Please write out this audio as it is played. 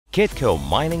Kitco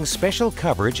Mining's special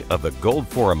coverage of the Gold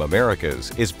Forum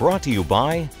Americas is brought to you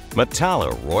by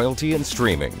Metalla Royalty and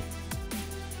Streaming.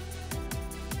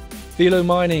 Filo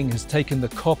Mining has taken the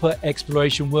copper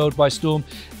exploration world by storm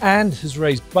and has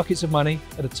raised buckets of money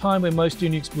at a time when most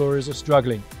junior explorers are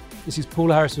struggling. This is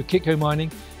Paul Harris for Kitco Mining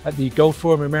at the Gold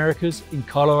Forum Americas in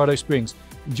Colorado Springs.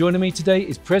 And joining me today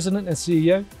is President and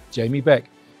CEO Jamie Beck.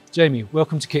 Jamie,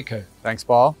 welcome to Kitco. Thanks,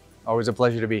 Paul. Always a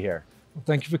pleasure to be here. Well,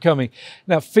 thank you for coming.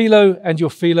 Now, Filo and your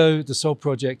Filo del Sol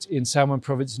project in San Juan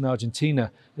province in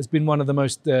Argentina has been one of the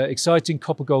most exciting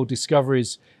copper gold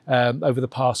discoveries over the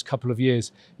past couple of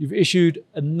years. You've issued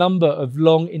a number of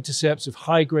long intercepts of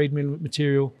high-grade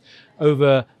material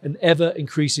over an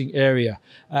ever-increasing area.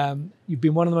 You've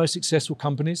been one of the most successful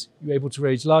companies. You're able to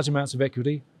raise large amounts of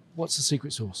equity. What's the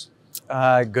secret sauce?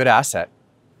 Good asset.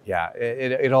 Yeah,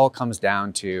 it all comes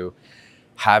down to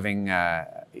having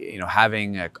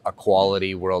a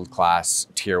quality world-class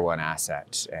tier 1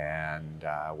 asset, and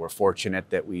we're fortunate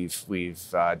that we've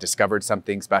discovered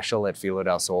something special at Filo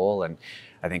del Sol, and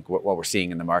I think what we're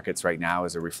seeing in the markets right now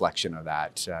is a reflection of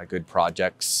that. Good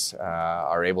projects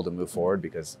are able to move forward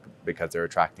because they're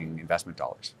attracting investment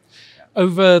dollars. Yeah.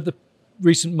 Over the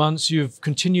recent months, you've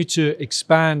continued to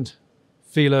expand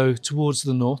Filo towards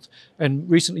the north, and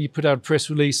recently you put out a press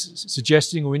release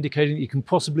suggesting or indicating that you can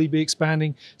possibly be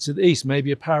expanding to the east,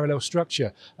 maybe a parallel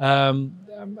structure.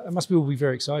 It must be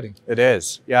very exciting. It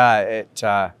is, yeah.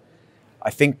 I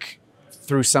think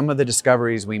through some of the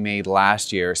discoveries we made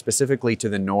last year, specifically to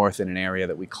the north in an area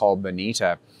that we call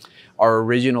Bonita, our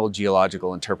original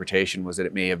geological interpretation was that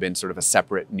it may have been sort of a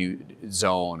separate new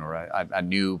zone or a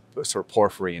new sort of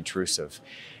porphyry intrusive.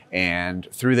 And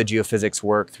through the geophysics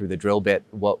work, through the drill bit,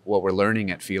 what we're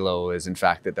learning at Filo is in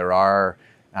fact that there are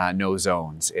no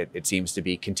zones. It seems to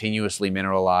be continuously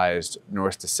mineralized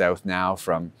north to south now,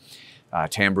 from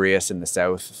Tambrius in the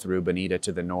south through Bonita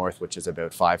to the north, which is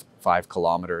about five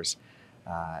kilometers.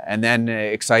 And then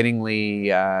excitingly,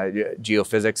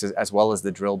 geophysics as well as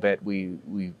the drill bit, we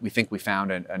think we found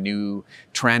a new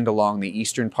trend along the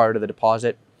eastern part of the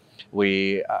deposit.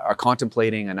 We are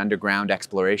contemplating an underground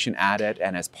exploration at it,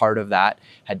 and as part of that,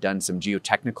 had done some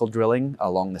geotechnical drilling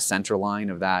along the center line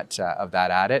of that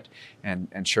adit,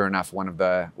 and sure enough, one of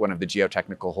the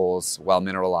geotechnical holes well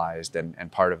mineralized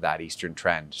and part of that eastern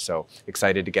trend. So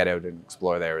excited to get out and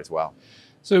explore there as well.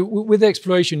 So with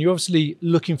exploration, you're obviously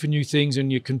looking for new things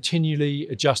and you're continually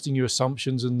adjusting your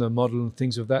assumptions and the model and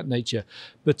things of that nature.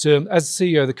 But as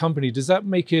CEO of the company, does that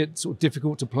make it sort of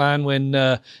difficult to plan when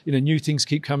new things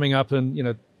keep coming up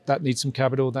and that needs some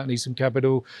capital, that needs some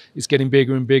capital, it's getting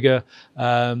bigger and bigger?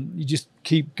 You just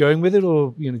keep going with it,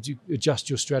 or do you adjust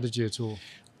your strategy at all?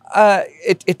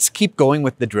 It's keep going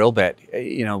with the drill bit.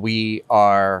 We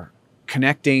are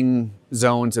connecting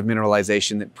zones of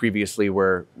mineralization that previously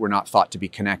were not thought to be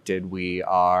connected. We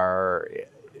are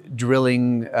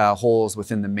drilling holes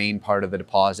within the main part of the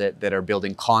deposit that are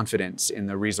building confidence in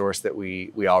the resource that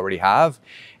we already have,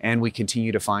 and we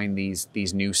continue to find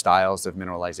these new styles of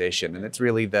mineralization. And it's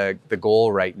really the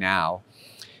goal right now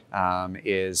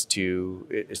is to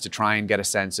try and get a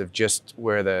sense of just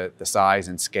where the size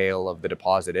and scale of the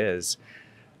deposit is.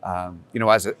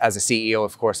 As a CEO,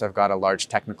 of course, I've got a large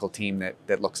technical team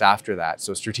that looks after that.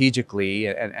 So strategically,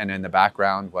 and in the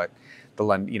background,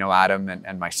 Adam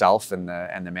and myself and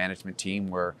the management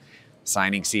team were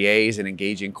signing CAs and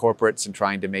engaging corporates and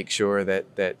trying to make sure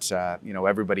that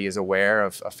everybody is aware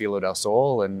of Filo del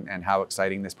Sol and how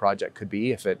exciting this project could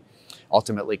be if it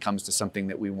ultimately comes to something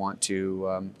that we want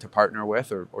to partner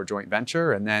with or joint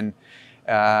venture. And then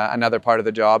another part of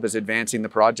the job is advancing the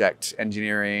project,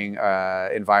 engineering,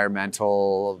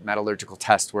 environmental, metallurgical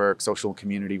test work, social and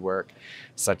community work,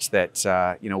 such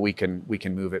that we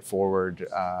can move it forward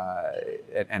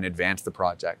and advance the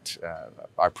project.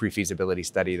 Our pre-feasibility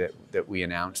study that we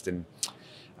announced in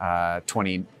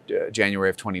January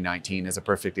of 2019 is a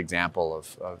perfect example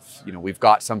of we've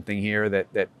got something here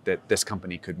that this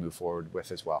company could move forward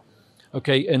with as well.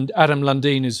 Okay, and Adam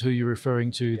Lundin is who you're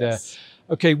referring to there. Yes.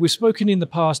 Okay, we've spoken in the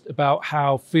past about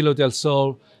how Filo del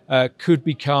Sol could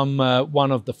become one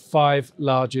of the 5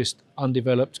 largest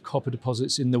undeveloped copper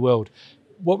deposits in the world.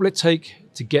 What will it take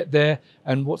to get there,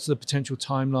 and what's the potential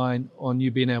timeline on you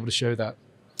being able to show that?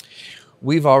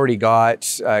 We've already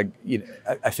got, I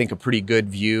think, a pretty good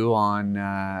view on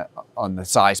the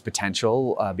size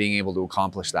potential, being able to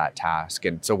accomplish that task.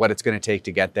 And so what it's going to take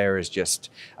to get there is just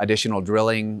additional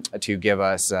drilling to give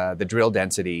us the drill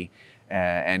density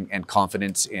and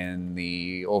confidence in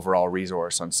the overall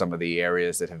resource on some of the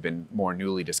areas that have been more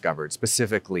newly discovered,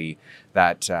 specifically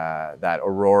that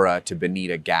Aurora to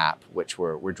Bonita gap, which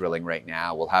we're drilling right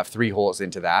now. We'll have 3 holes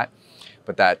into that.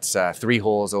 but that's 3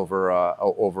 holes over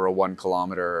a 1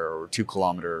 kilometer or 2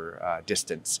 kilometer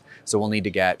distance. So we'll need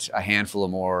to get a handful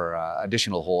of more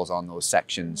additional holes on those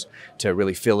sections to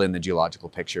really fill in the geological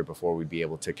picture before we'd be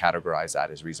able to categorize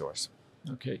that as resource.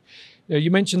 Okay. Now,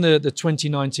 you mentioned the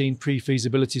 2019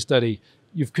 pre-feasibility study.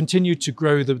 You've continued to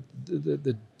grow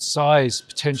the size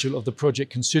potential of the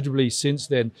project considerably since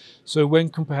then. So when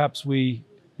can perhaps we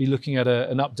be looking at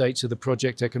an update to the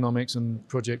project economics and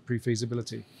project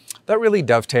pre-feasibility? That really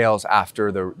dovetails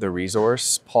after the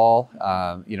resource, Paul.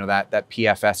 That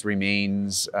PFS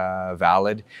remains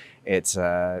valid. It's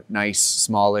a nice,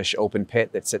 smallish open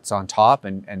pit that sits on top,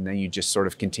 and then you just sort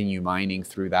of continue mining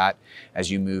through that as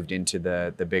you moved into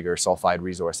the bigger sulfide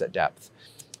resource at depth.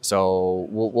 So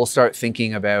we'll start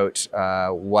thinking about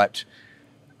what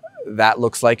that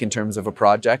looks like in terms of a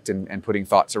project and putting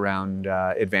thoughts around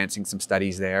advancing some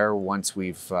studies there once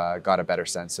we've got a better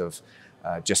sense of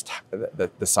just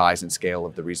the size and scale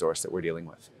of the resource that we're dealing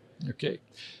with. Okay.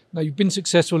 Now, you've been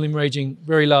successful in raising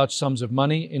very large sums of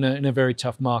money in a very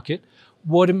tough market.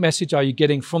 What message are you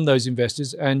getting from those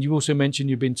investors? And you also mentioned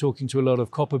you've been talking to a lot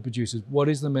of copper producers. What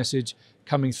is the message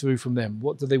coming through from them?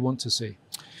 What do they want to see?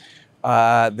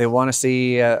 They want to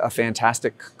see a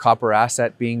fantastic copper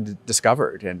asset being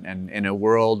discovered, and in a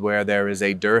world where there is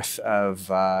a dearth of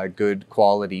good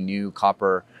quality new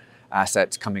copper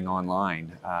assets coming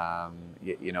online.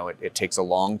 It takes a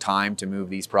long time to move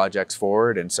these projects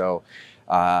forward, and so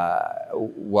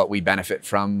what we benefit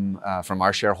from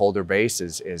our shareholder base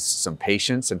is some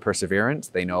patience and perseverance.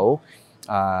 They know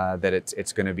that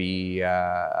it's going to be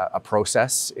a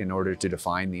process in order to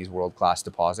define these world-class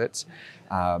deposits,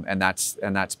 and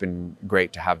that's been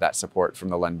great to have that support from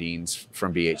the Lundins,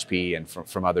 from BHP, and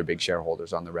from other big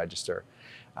shareholders on the register,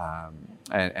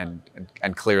 and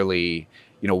clearly,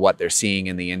 what they're seeing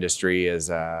in the industry is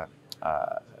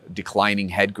declining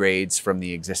head grades from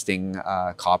the existing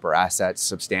copper assets,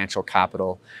 substantial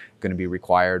capital going to be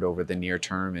required over the near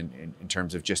term in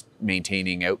terms of just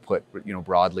maintaining output,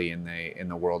 broadly in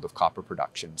the world of copper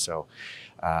production. So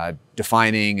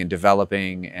defining and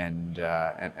developing and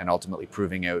ultimately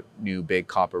proving out new big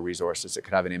copper resources that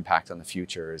could have an impact on the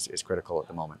future is critical at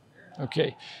the moment.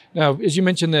 Okay. Now, as you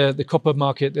mentioned, the copper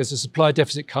market, there's a supply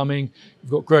deficit coming.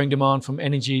 We've got growing demand from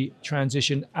energy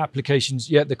transition applications,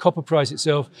 yet the copper price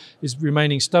itself is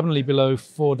remaining stubbornly below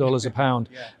 $4 a pound.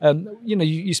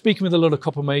 You're speaking with a lot of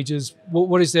copper majors.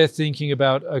 What is their thinking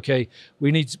about, okay,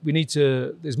 we need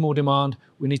to, there's more demand,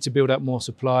 we need to build up more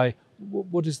supply.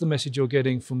 What is the message you're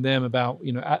getting from them about,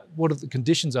 what are the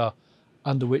conditions are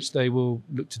under which they will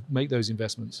look to make those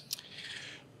investments?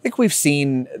 I think we've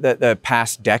seen the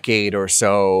past decade or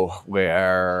so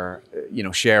where,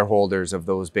 shareholders of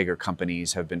those bigger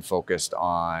companies have been focused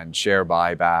on share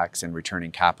buybacks and returning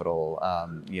capital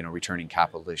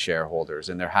to shareholders.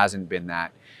 And there hasn't been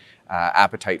that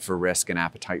appetite for risk and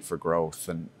appetite for growth.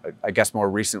 And I guess more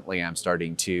recently, I'm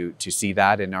starting to see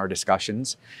that in our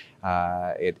discussions.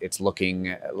 It's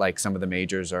looking like some of the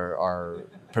majors are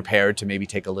prepared to maybe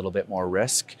take a little bit more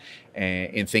risk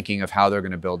in thinking of how they're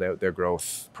going to build out their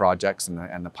growth projects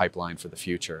and the pipeline for the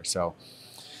future. So,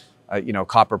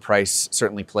 copper price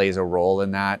certainly plays a role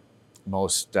in that.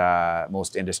 Most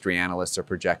industry analysts are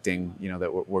projecting,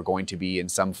 that we're going to be in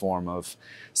some form of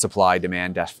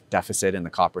supply-demand deficit in the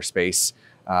copper space.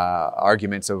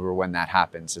 Arguments over when that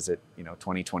happens. Is it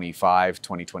 2025,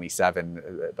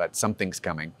 2027? But something's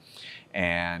coming,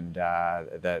 and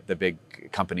the big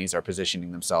companies are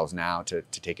positioning themselves now to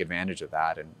take advantage of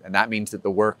that, and that means that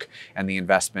the work and the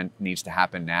investment needs to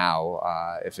happen now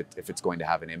if it's going to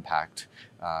have an impact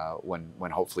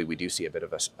when hopefully we do see a bit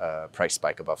of a price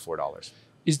spike above $4.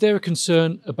 Is there a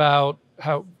concern about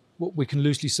what we can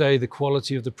loosely say the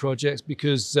quality of the projects,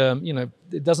 because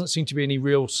it doesn't seem to be any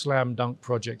real slam dunk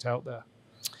project out there?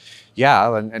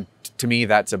 Yeah, and to me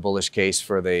that's a bullish case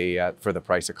for the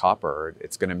price of copper.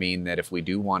 It's going to mean that if we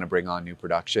do want to bring on new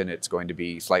production, it's going to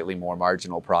be slightly more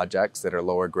marginal projects that are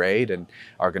lower grade and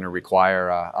are going to require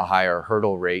a higher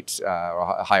hurdle rate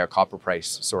or a higher copper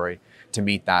price, to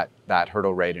meet that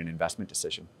hurdle rate and investment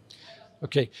decision.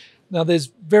 Okay. Now,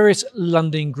 there's various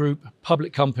Lundin Group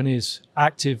public companies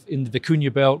active in the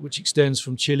Vicuña belt, which extends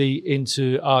from Chile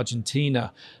into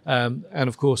Argentina. And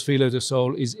of course, Filo del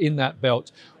Sol is in that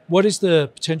belt. What is the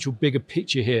potential bigger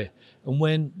picture here? And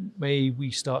when may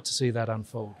we start to see that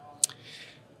unfold?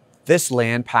 This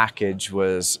land package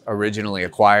was originally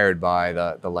acquired by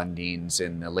the Lundins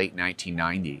in the late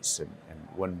 1990s. And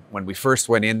when we first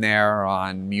went in there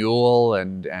on mule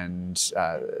and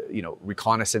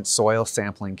reconnaissance soil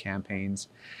sampling campaigns,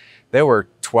 there were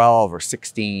 12 or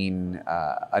 16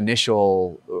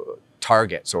 initial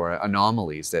targets or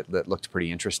anomalies that looked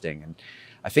pretty interesting. And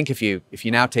I think if you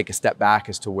now take a step back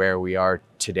as to where we are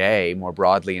today, more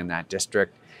broadly in that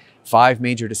district, 5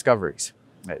 major discoveries.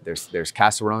 There's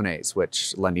Casserones,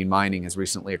 which Lundin Mining has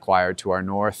recently acquired to our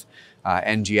north.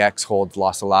 NGX holds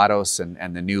Los Helados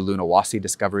and the new Lunahuasi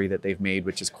discovery that they've made,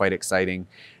 which is quite exciting.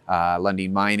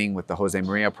 Lundin Mining with the Jose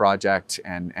Maria project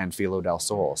and Filo del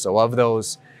Sol. So of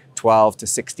those 12 to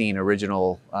 16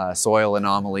 original soil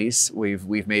anomalies,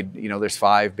 we've made, there's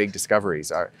 5 big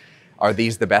discoveries. Are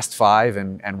these the best 5,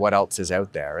 and what else is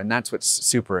out there? And that's what's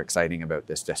super exciting about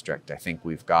this district. I think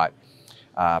we've got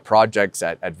projects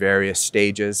at various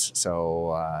stages.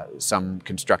 So some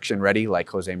construction ready like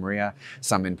Jose Maria,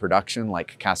 some in production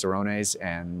like Casserones,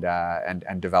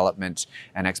 and development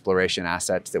and exploration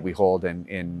assets that we hold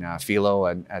in Filo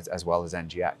and as well as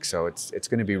NGX. So it's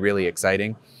going to be really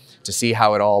exciting to see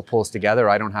how it all pulls together.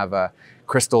 I don't have a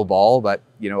crystal ball, but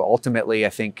ultimately I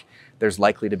think there's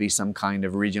likely to be some kind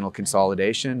of regional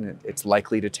consolidation. It's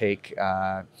likely to take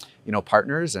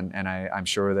partners, and I'm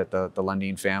sure that the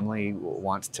Lundin family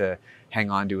wants to hang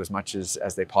on to as much as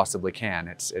they possibly can.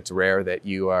 It's rare that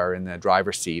you are in the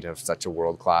driver's seat of such a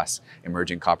world-class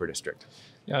emerging copper district.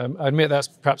 Yeah, I admit that's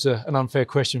perhaps an unfair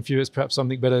question for you. It's perhaps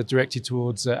something better directed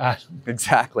towards Adam.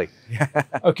 Exactly.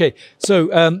 Okay, so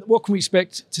what can we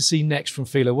expect to see next from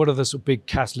Filo? What are the sort of big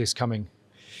catalysts coming?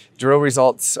 Drill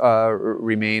results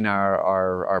remain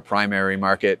our primary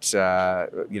market,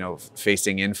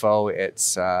 facing info.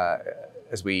 It's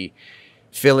as we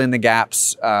fill in the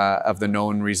gaps of the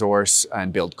known resource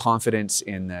and build confidence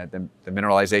in the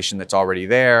mineralization that's already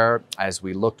there, as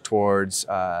we look towards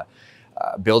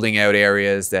building out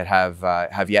areas that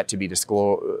have yet to be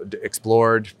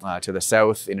explored to the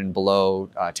south in and below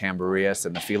Tamburias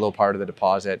and the Filo part of the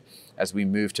deposit, as we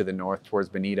move to the north towards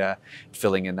Bonita,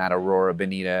 filling in that Aurora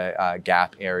Bonita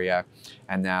gap area,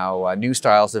 and now new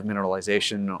styles of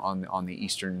mineralization on the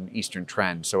eastern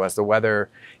trend. So as the weather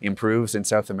improves in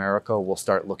South America, we'll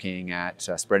start looking at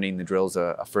spreading the drills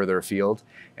further afield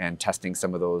and testing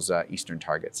some of those eastern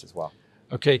targets as well.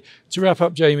 Okay, to wrap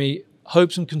up, Jamie,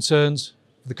 hopes and concerns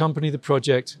for the company, the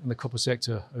project, and the copper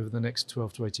sector over the next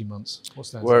 12 to 18 months? What's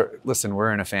that?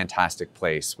 We're in a fantastic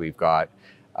place. We've got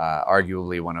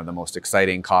arguably one of the most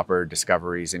exciting copper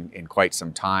discoveries in quite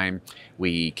some time.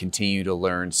 We continue to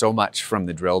learn so much from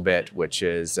the drill bit, which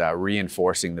is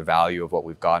reinforcing the value of what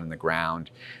we've got in the ground.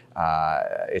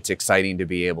 It's exciting to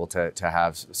be able to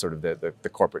have sort of the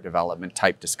corporate development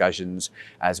type discussions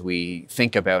as we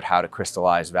think about how to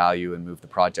crystallize value and move the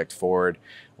project forward,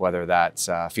 whether that's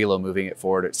Filo moving it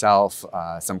forward itself,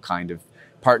 some kind of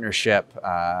partnership,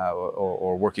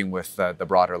 or working with the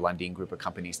broader Lundin group of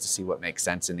companies to see what makes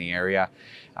sense in the area,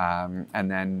 and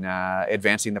then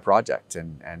advancing the project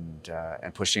and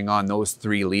pushing on those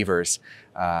 3 levers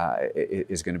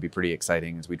is going to be pretty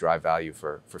exciting as we drive value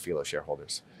for Filo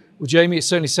shareholders. Well, Jamie, it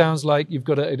certainly sounds like you've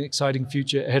got an exciting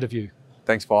future ahead of you.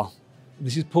 Thanks, Paul.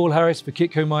 This is Paul Harris for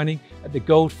Kitco Mining at the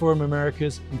Gold Forum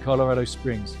Americas in Colorado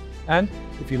Springs. And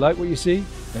if you like what you see,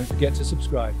 don't forget to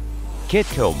subscribe.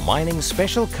 Kitco Mining's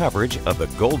special coverage of the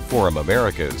Gold Forum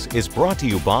Americas is brought to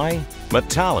you by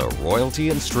Metalla Royalty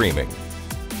and Streaming.